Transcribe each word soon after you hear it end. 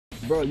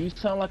Bro, you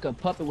sound like a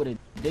puppet with a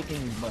dick in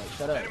his butt.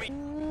 Shut up.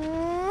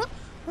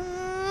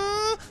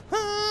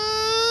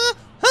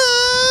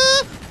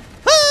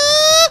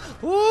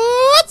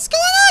 What's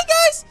going on,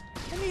 guys?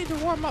 I need to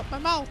warm up my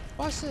mouth.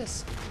 Watch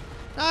this.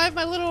 Now I have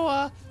my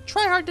little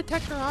try-hard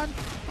detector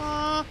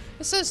on.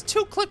 It says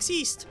 2 clicks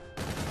east.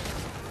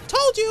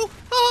 Told you.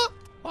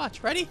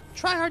 Watch. Ready?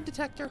 Try-hard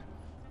detector.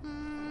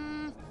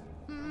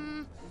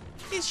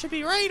 It should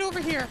be right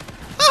over here.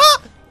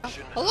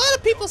 A lot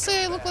of people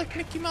say I look like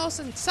Mickey Mouse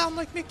and sound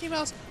like Mickey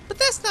Mouse, but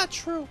that's not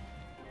true.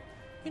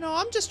 You know,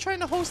 I'm just trying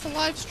to host a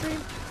live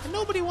stream, and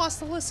nobody wants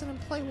to listen and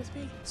play with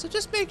me. So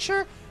just make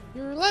sure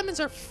your lemons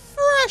are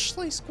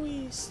freshly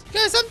squeezed.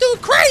 Guys, I'm doing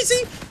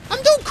crazy!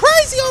 I'm doing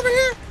crazy over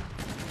here!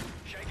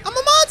 I'm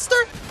a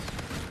monster!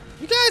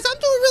 You guys, I'm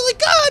doing really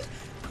good!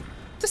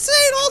 This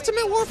ain't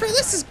Ultimate Warfare,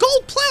 this is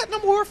Gold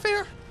Platinum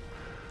Warfare!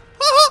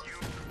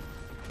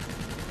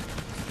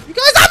 You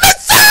guys, I'm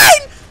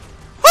insane!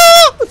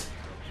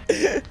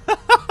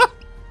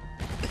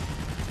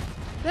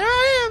 There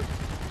I am!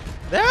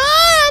 There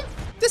I am!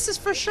 This is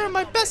for sure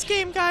my best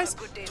game, guys.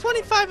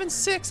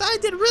 25-6. I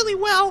did really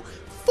well.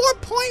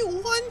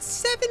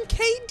 4.17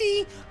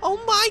 KD. Oh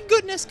my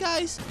goodness,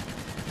 guys.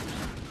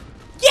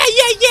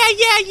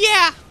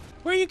 Yeah.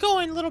 Where are you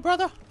going, little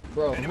brother?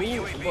 Bro,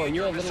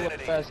 you're a little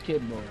fast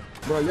kid, bro.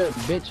 Bro, you're a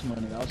bitch,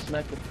 money. I'll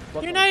smack the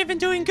fuck. You're not even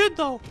doing good,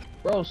 though.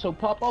 Bro, so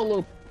pop all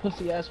little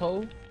pussy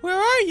asshole. Where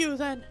are you,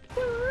 then?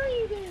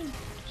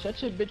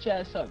 Shut your bitch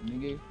ass up,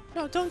 nigga.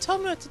 No, don't tell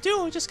me what to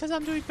do just because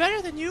I'm doing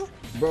better than you.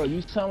 Bro,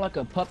 you sound like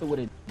a puppet with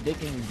a dick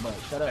in his butt.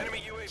 Shut up.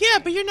 Yeah,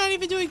 but you're not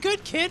even doing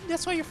good, kid.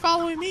 That's why you're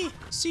following me.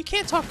 So you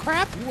can't talk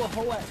crap. You a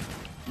hoe ass.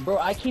 Bro,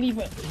 I can't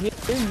even hear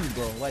you,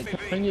 bro. Like,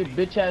 turn your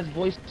bitch ass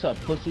voice up,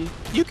 pussy.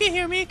 You can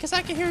hear me because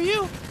I can hear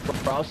you.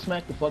 Bro, I'll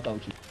smack the fuck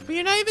out you. But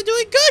you're not even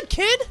doing good,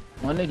 kid.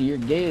 My nigga, you're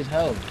gay as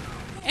hell.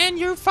 And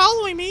you're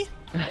following me.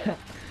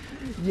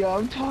 Yo,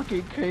 I'm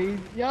talking crazy.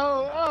 Yo,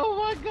 oh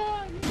my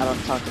god. I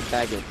don't talk to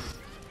faggots.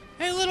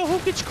 Hey, little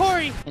Hookage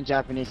Cory. In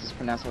Japanese, it's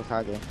pronounced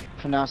Hokage.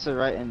 Pronounce it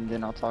right, and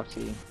then I'll talk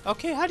to you.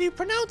 Okay, how do you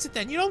pronounce it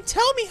then? You don't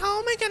tell me. How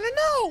am I gonna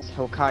know? It's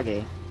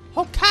Hokage.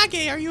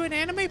 Hokage, are you an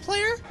anime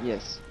player?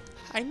 Yes.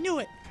 I knew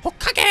it.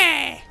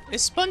 Hokage!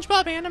 Is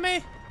SpongeBob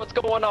anime? What's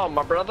going on,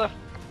 my brother?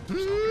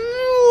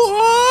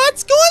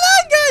 What's going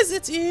on, guys?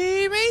 It's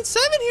E-Main7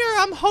 here.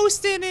 I'm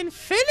hosting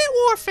Infinite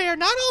Warfare,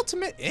 not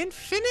Ultimate,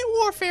 Infinite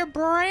Warfare,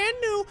 brand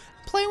new.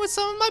 Playing with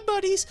some of my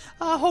buddies,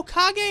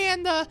 Hokage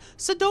and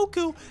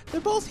Sudoku.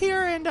 They're both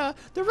here, and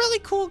they're really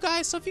cool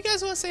guys. So if you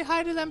guys want to say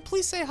hi to them,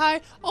 please say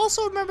hi.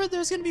 Also, remember,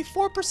 there's going to be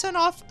 4%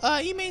 off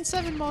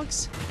E-Main7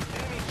 mugs.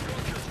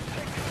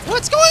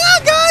 What's going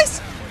on,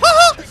 guys?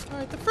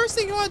 Alright, the first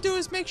thing you want to do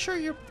is make sure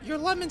your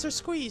lemons are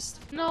squeezed.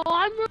 No,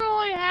 I'm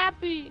really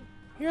happy.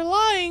 You're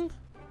lying.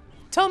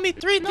 Tell me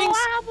 3 things. No,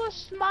 I have a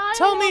smile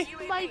on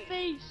my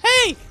face.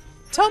 Hey!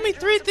 Tell me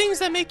 3 things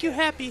that make you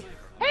happy.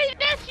 Hey,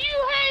 that's you.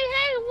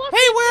 Hey, look.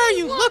 Hey, where are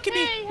you? Look at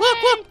me.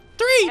 Look.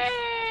 3.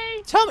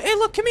 Hey. Tell me. Hey,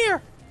 look, come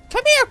here.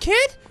 Come here,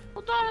 kid.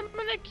 Hold on, I'm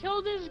gonna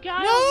kill this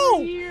guy No.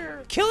 over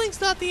here. Killing's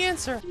not the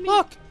answer.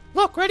 Look,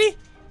 ready?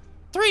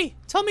 3.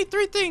 Tell me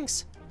 3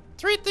 things.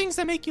 3 things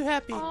that make you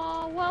happy.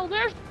 Well,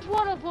 there's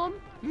one of them.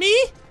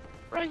 Me?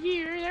 Right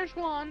here, there's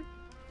one.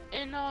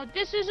 And,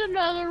 this is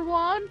another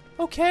one.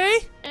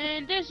 Okay.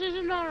 And this is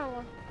another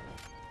one.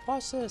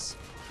 Watch this.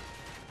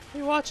 Are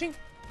you watching?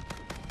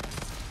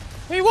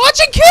 Are you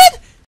watching, kid?